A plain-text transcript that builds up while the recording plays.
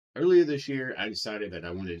Earlier this year, I decided that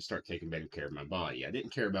I wanted to start taking better care of my body. I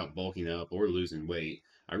didn't care about bulking up or losing weight.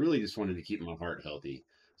 I really just wanted to keep my heart healthy.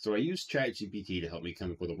 So I used ChatGPT to help me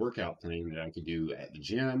come up with a workout plan that I could do at the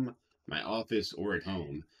gym, my office, or at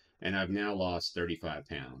home. And I've now lost 35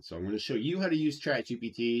 pounds. So I'm going to show you how to use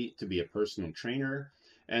ChatGPT to be a personal trainer.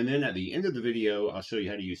 And then at the end of the video, I'll show you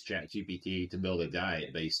how to use ChatGPT to build a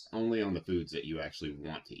diet based only on the foods that you actually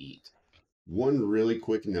want to eat. One really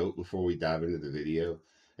quick note before we dive into the video.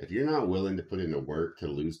 If you're not willing to put in the work to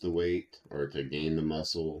lose the weight or to gain the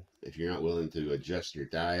muscle, if you're not willing to adjust your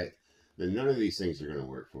diet, then none of these things are going to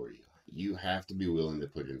work for you. You have to be willing to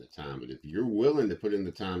put in the time. But if you're willing to put in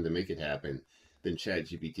the time to make it happen, then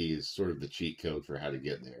ChatGPT is sort of the cheat code for how to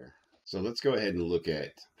get there. So let's go ahead and look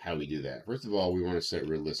at how we do that. First of all, we want to set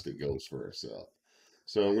realistic goals for ourselves.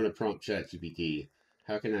 So I'm going to prompt ChatGPT,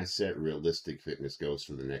 how can I set realistic fitness goals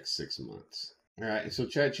for the next 6 months? All right, so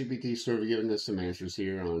ChatGPT is sort of giving us some answers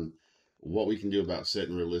here on what we can do about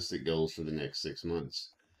setting realistic goals for the next 6 months.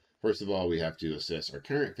 First of all, we have to assess our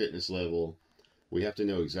current fitness level. We have to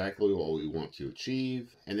know exactly what we want to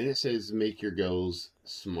achieve. And then it says make your goals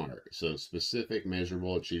SMART. So specific,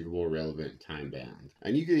 measurable, achievable, relevant, time bound.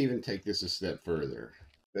 And you can even take this a step further.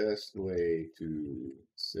 Best way to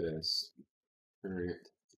assess current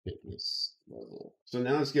fitness level. So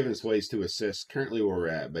now it's giving us ways to assess currently where we're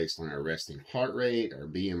at based on our resting heart rate, our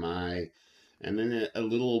BMI, and then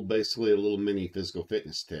basically a little mini physical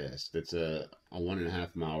fitness test. It's a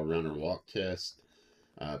 1.5 mile run or walk test,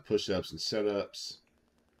 push-ups and setups,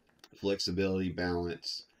 flexibility,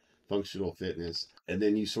 balance, functional fitness. And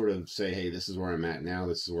then you sort of say, hey, this is where I'm at now.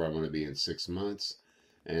 This is where I want to be in 6 months.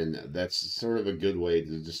 And that's sort of a good way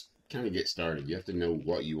to just kind of get started. You have to know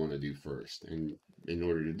what you want to do first. And in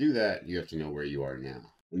order to do that, you have to know where you are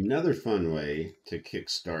now. Another fun way to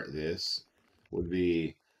kickstart this would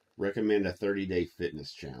be recommend a 30-day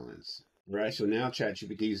fitness challenge. Right, so now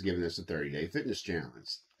ChatGPT is giving us a 30-day fitness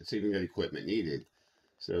challenge. It's even got equipment needed.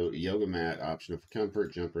 So yoga mat, optional for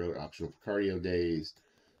comfort, jump rope, optional for cardio days,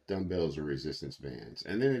 dumbbells or resistance bands.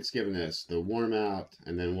 And then it's giving us the warm out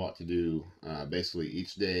and then what to do basically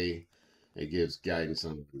each day. It gives guidance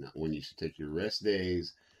on when you should take your rest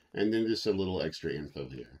days and then just a little extra info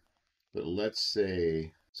here. But let's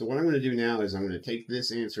say, so what I'm going to do now is I'm going to take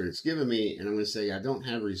this answer it's given me and I'm going to say I don't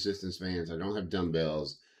have resistance bands, I don't have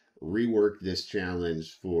dumbbells, rework this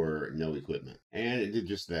challenge for no equipment. And it did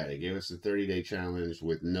just that. It gave us a 30-day challenge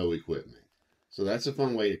with no equipment. So that's a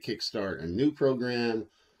fun way to kickstart a new program,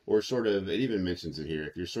 or sort of, it even mentions it here.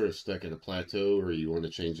 If you're sort of stuck at a plateau or you want to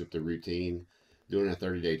change up the routine, doing a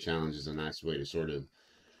 30-day challenge is a nice way to sort of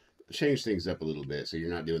change things up a little bit so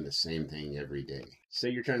you're not doing the same thing every day. Say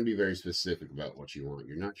you're trying to be very specific about what you want.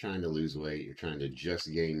 You're not trying to lose weight, you're trying to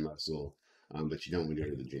just gain muscle, but you don't want to go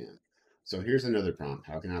to the gym. So here's another prompt.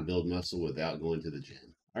 How can I build muscle without going to the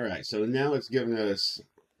gym? All right, so now it's giving us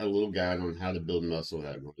a little guide on how to build muscle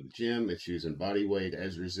without going to the gym. It's using body weight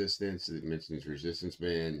as resistance. It mentions resistance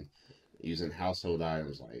band, using household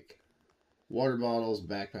items like water bottles,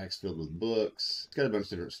 backpacks filled with books. It's got a bunch of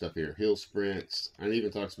different stuff here. Hill sprints. And it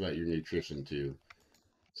even talks about your nutrition too.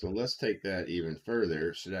 So let's take that even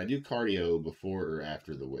further. Should I do cardio before or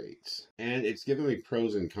after the weights? And it's giving me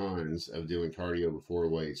pros and cons of doing cardio before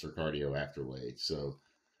weights or cardio after weights. So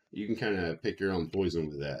you can kind of pick your own poison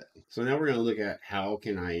with that. So now we're going to look at how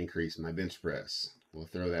can I increase my bench press. We'll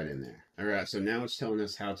throw that in there. All right, so now it's telling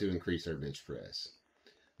us how to increase our bench press.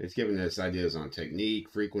 It's giving us ideas on technique,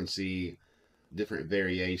 frequency, different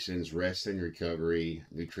variations, rest and recovery.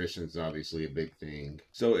 Nutrition is obviously a big thing.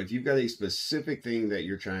 So if you've got a specific thing that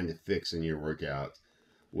you're trying to fix in your workout,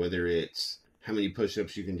 whether it's how many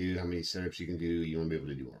push-ups you can do, how many setups you can do, you want to be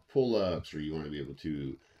able to do more pull-ups, or you want to be able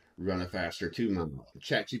to run a faster 2 mile.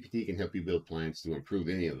 ChatGPT can help you build plans to improve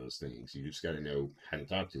any of those things. You just got to know how to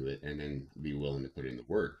talk to it and then be willing to put in the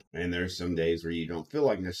work. And there's some days where you don't feel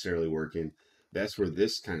like necessarily working. That's where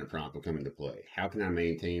this kind of prompt will come into play. How can I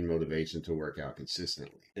maintain motivation to work out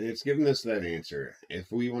consistently? And it's giving us that answer. If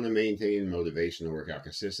we want to maintain motivation to work out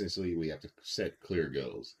consistently, we have to set clear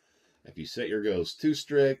goals. If you set your goals too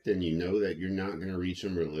strict and you know that you're not going to reach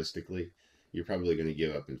them realistically, you're probably going to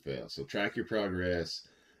give up and fail. So track your progress,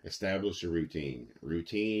 establish a routine.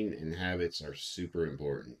 Routine and habits are super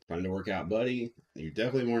important. Find a workout buddy. You're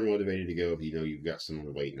definitely more motivated to go if you know you've got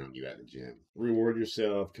someone waiting on you at the gym. Reward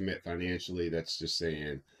yourself, commit financially. That's just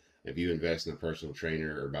saying if you invest in a personal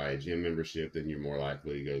trainer or buy a gym membership, then you're more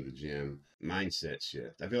likely to go to the gym. Mindset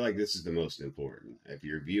shift. I feel like this is the most important. If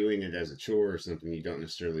you're viewing it as a chore or something you don't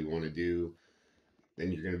necessarily want to do,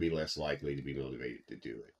 then you're going to be less likely to be motivated to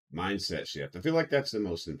do it. Mindset shift. I feel like that's the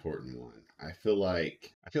most important one. I feel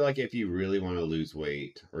like if you really want to lose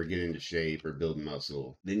weight or get into shape or build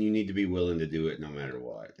muscle, then you need to be willing to do it no matter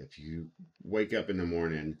what. If you wake up in the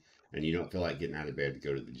morning and you don't feel like getting out of bed to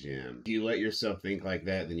go to the gym, if you let yourself think like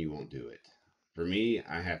that, then you won't do it. For me,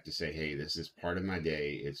 I have to say, hey, this is part of my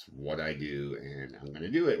day. It's what I do, and I'm going to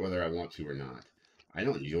do it whether I want to or not. I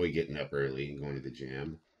don't enjoy getting up early and going to the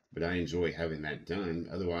gym, but I enjoy having that done.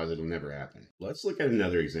 Otherwise, it'll never happen. Let's look at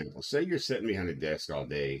another example. Say you're sitting behind a desk all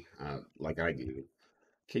day, like I do.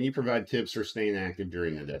 Can you provide tips for staying active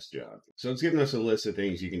during the desk job? So it's giving us a list of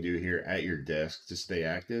things you can do here at your desk to stay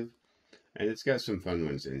active, and it's got some fun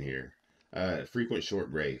ones in here. Frequent short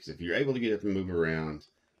breaks. If you're able to get up and move around,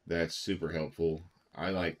 that's super helpful. I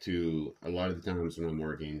like to, a lot of the times when I'm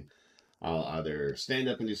working, I'll either stand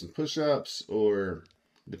up and do some push ups, or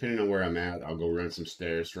depending on where I'm at, I'll go run some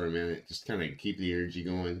stairs for a minute, just kind of keep the energy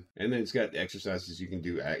going. And then it's got exercises you can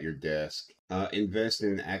do at your desk. Invest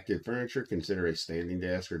in active furniture. Consider a standing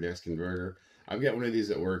desk or desk converter. I've got one of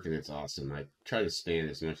these at work and it's awesome. I try to stand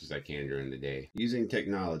as much as I can during the day. Using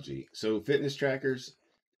technology. So, fitness trackers,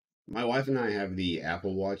 my wife and I have the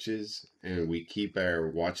Apple Watches, and we keep our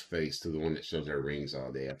watch face to the one that shows our rings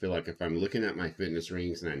all day. I feel like if I'm looking at my fitness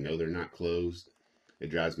rings and I know they're not closed,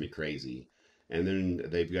 it drives me crazy. And then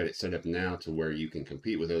they've got it set up now to where you can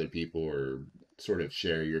compete with other people or sort of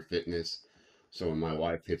share your fitness. So when my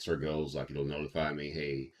wife hits her goals, like it'll notify me,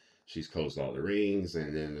 hey, she's closed all the rings,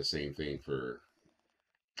 and then the same thing for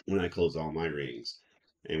when I close all my rings.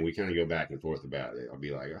 And we kind of go back and forth about it. I'll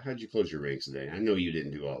be like, how'd you close your rings today? I know you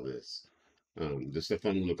didn't do all this. Just a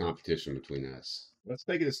fun little competition between us. Let's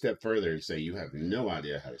take it a step further and say you have no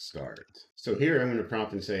idea how to start. So here I'm going to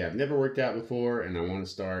prompt and say, I've never worked out before and I want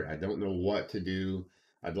to start. I don't know what to do.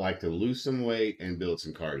 I'd like to lose some weight and build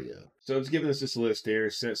some cardio. So it's giving us this list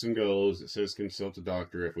here, set some goals. It says consult a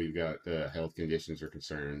doctor if we've got health conditions or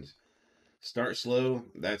concerns. Start slow.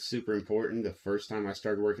 That's super important. The first time I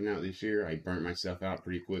started working out this year, I burnt myself out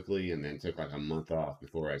pretty quickly and then took like a month off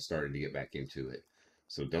before I started to get back into it.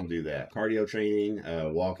 So don't do that. Cardio training,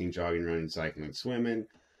 walking, jogging, running, cycling, swimming.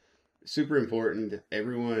 Super important.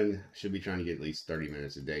 Everyone should be trying to get at least 30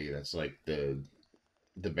 minutes a day. That's like the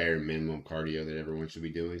bare minimum cardio that everyone should be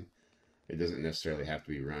doing. It doesn't necessarily have to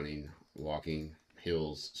be running, walking,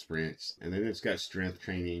 hills, sprints. And then it's got strength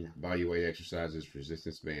training, body weight exercises,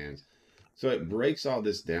 resistance bands. So it breaks all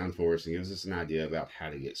this down for us and gives us an idea about how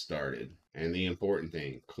to get started. And the important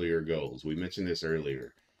thing, clear goals. We mentioned this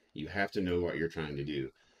earlier. You have to know what you're trying to do.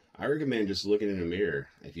 I recommend just looking in the mirror.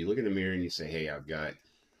 If you look in the mirror and you say, hey, I've got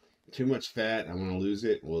too much fat, I want to lose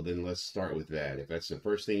it, well, then let's start with that. If that's the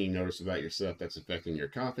first thing you notice about yourself that's affecting your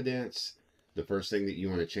confidence, the first thing that you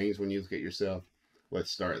want to change when you look at yourself,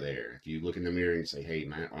 let's start there. If you look in the mirror and say, hey,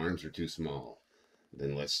 my arms are too small,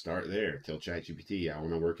 then let's start there. Tell ChatGPT, I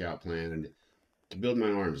want a workout plan to build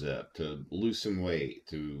my arms up, to lose some weight,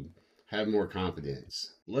 to have more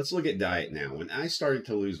confidence. Let's look at diet now. When I started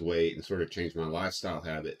to lose weight and sort of change my lifestyle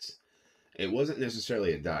habits, it wasn't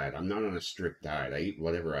necessarily a diet. I'm not on a strict diet. I eat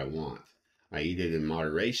whatever I want. I eat it in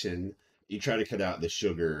moderation. You try to cut out the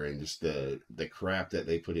sugar and just the crap that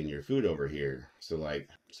they put in your food over here. So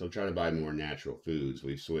try to buy more natural foods.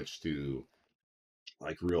 We've switched to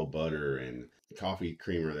like real butter and coffee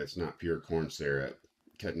creamer that's not pure corn syrup,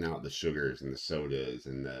 cutting out the sugars and the sodas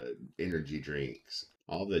and the energy drinks,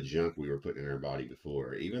 all the junk we were putting in our body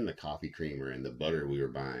before. Even the coffee creamer and the butter we were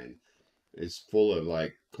buying is full of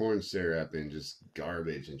like corn syrup and just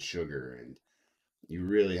garbage and sugar. And you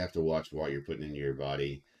really have to watch what you're putting into your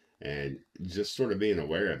body and just sort of being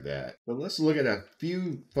aware of that. But let's look at a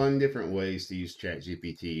few fun different ways to use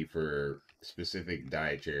ChatGPT for specific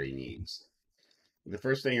dietary needs. The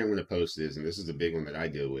first thing I'm going to post is, and this is a big one that I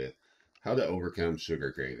deal with, how to overcome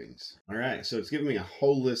sugar cravings. All right, so it's giving me a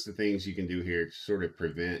whole list of things you can do here to sort of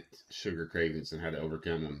prevent sugar cravings and how to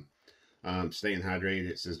overcome them. Staying hydrated,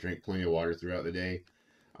 it says drink plenty of water throughout the day.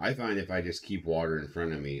 I find if I just keep water in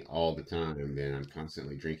front of me all the time, then I'm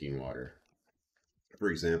constantly drinking water.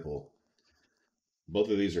 For example,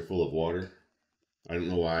 both of these are full of water. I don't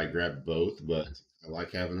know why I grabbed both, but I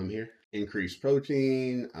like having them here. Increase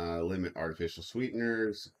protein, limit artificial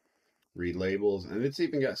sweeteners, read labels, and it's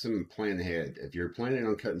even got some plan ahead. If you're planning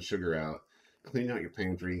on cutting sugar out, clean out your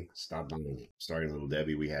pantry, stop buying it. Sorry, little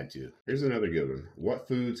Debbie, we had to. Here's another good one. What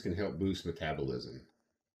foods can help boost metabolism?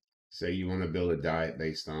 Say you want to build a diet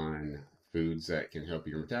based on foods that can help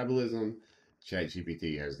your metabolism.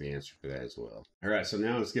 ChatGPT has the answer for that as well. All right, so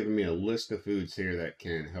now it's giving me a list of foods here that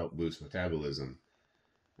can help boost metabolism.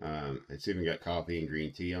 It's even got coffee and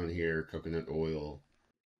green tea on here, coconut oil,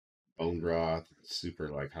 bone broth, super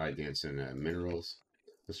like high dense in minerals.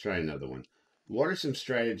 Let's try another one. What are some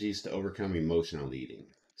strategies to overcome emotional eating?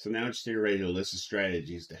 So now it's here ready to list of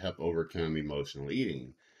strategies to help overcome emotional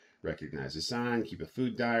eating. Recognize the sign, keep a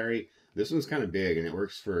food diary. This one's kind of big and it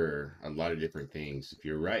works for a lot of different things. If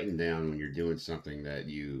you're writing down when you're doing something that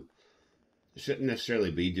you shouldn't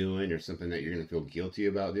necessarily be doing or something that you're going to feel guilty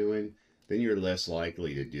about doing, then you're less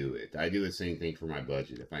likely to do it. I do the same thing for my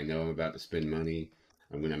budget. If I know I'm about to spend money,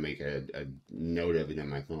 I'm going to make a note of it on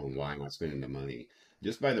my phone. Why am I spending the money?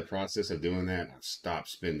 Just by the process of doing that, I've stopped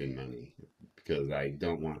spending money because I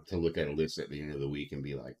don't want to look at a list at the end of the week and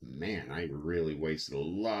be like, man, I really wasted a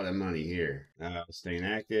lot of money here. Staying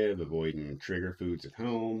active, avoiding trigger foods at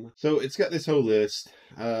home. So it's got this whole list.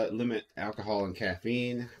 Limit alcohol and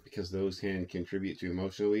caffeine because those can contribute to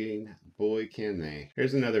emotional eating. Boy, can they.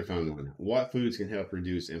 Here's another fun one. What foods can help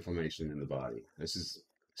reduce inflammation in the body? This is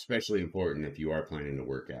especially important if you are planning to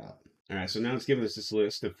work out. All right, so now it's giving us this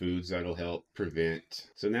list of foods that'll help prevent.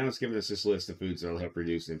 So now it's giving us this list of foods that'll help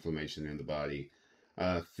reduce inflammation in the body.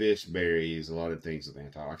 Fish, berries, a lot of things with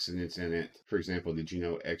antioxidants in it. For example, did you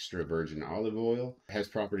know extra virgin olive oil has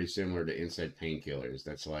properties similar to NSAID painkillers?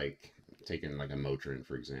 That's like taking like a Motrin,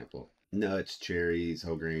 for example. Nuts, cherries,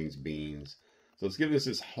 whole grains, beans. So it's giving us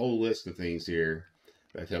this whole list of things here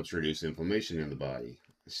that helps reduce inflammation in the body.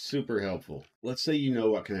 Super helpful. Let's say you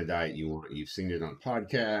know what kind of diet you want. You've seen it on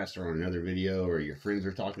podcast or on another video, or your friends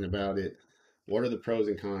are talking about it. What are the pros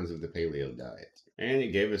and cons of the paleo diet? And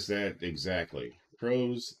it gave us that exactly.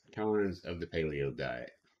 Pros, cons of the paleo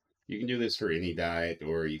diet. You can do this for any diet,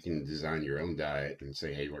 or you can design your own diet and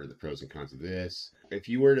say, hey, what are the pros and cons of this? If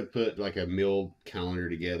you were to put like a meal calendar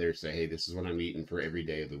together, say, hey, this is what I'm eating for every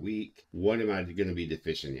day of the week. What am I going to be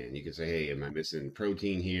deficient in? You can say, hey, am I missing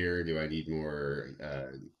protein here? Do I need more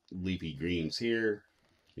leafy greens here?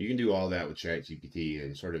 You can do all that with ChatGPT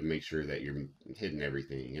and sort of make sure that you're hitting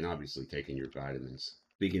everything and obviously taking your vitamins.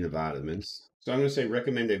 Speaking of vitamins, so I'm going to say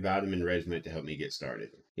recommend a vitamin regimen to help me get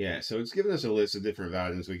started. Yeah, so it's giving us a list of different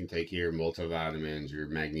vitamins we can take here, multivitamins, your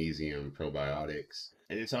magnesium, probiotics.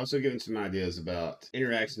 And it's also giving some ideas about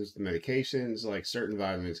interactions with medications, like certain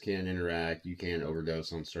vitamins can interact, you can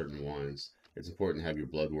overdose on certain ones. It's important to have your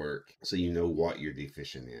blood work so you know what you're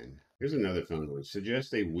deficient in. Here's another fun one.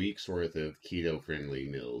 Suggest a week's worth of keto-friendly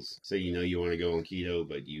meals. Say you know you want to go on keto,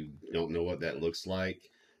 but you don't know what that looks like.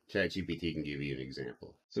 ChatGPT can give you an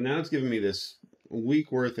example. So now it's giving me this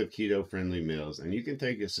week worth of keto-friendly meals, and you can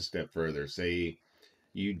take this a step further. Say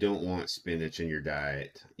you don't want spinach in your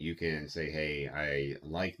diet. You can say, hey, I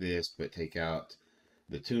like this, but take out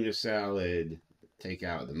the tuna salad, take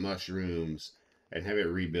out the mushrooms, and have it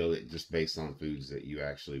rebuild it just based on foods that you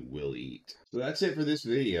actually will eat. So that's it for this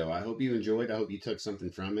video. I hope you enjoyed. I hope you took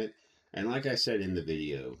something from it. And like I said in the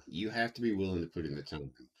video, you have to be willing to put in the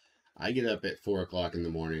time. I get up at 4 o'clock in the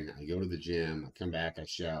morning. I go to the gym. I come back. I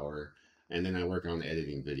shower. And then I work on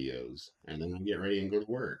editing videos. And then I get ready and go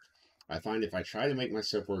to work. I find if I try to make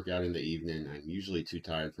myself work out in the evening, I'm usually too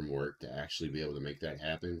tired from work to actually be able to make that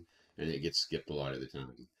happen. And it gets skipped a lot of the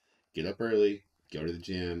time. Get up early. Go to the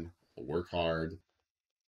gym. Work hard.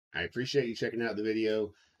 I appreciate you checking out the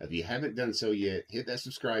video. If you haven't done so yet, hit that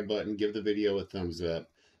subscribe button, give the video a thumbs up.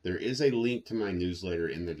 There is a link to my newsletter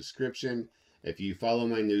in the description. If you follow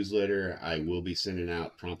my newsletter, I will be sending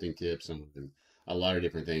out prompting tips on a lot of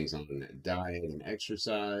different things on diet and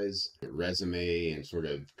exercise, resume, and sort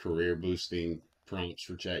of career boosting prompts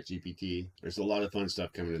for ChatGPT. There's a lot of fun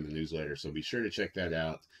stuff coming in the newsletter, so be sure to check that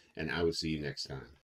out, and I will see you next time.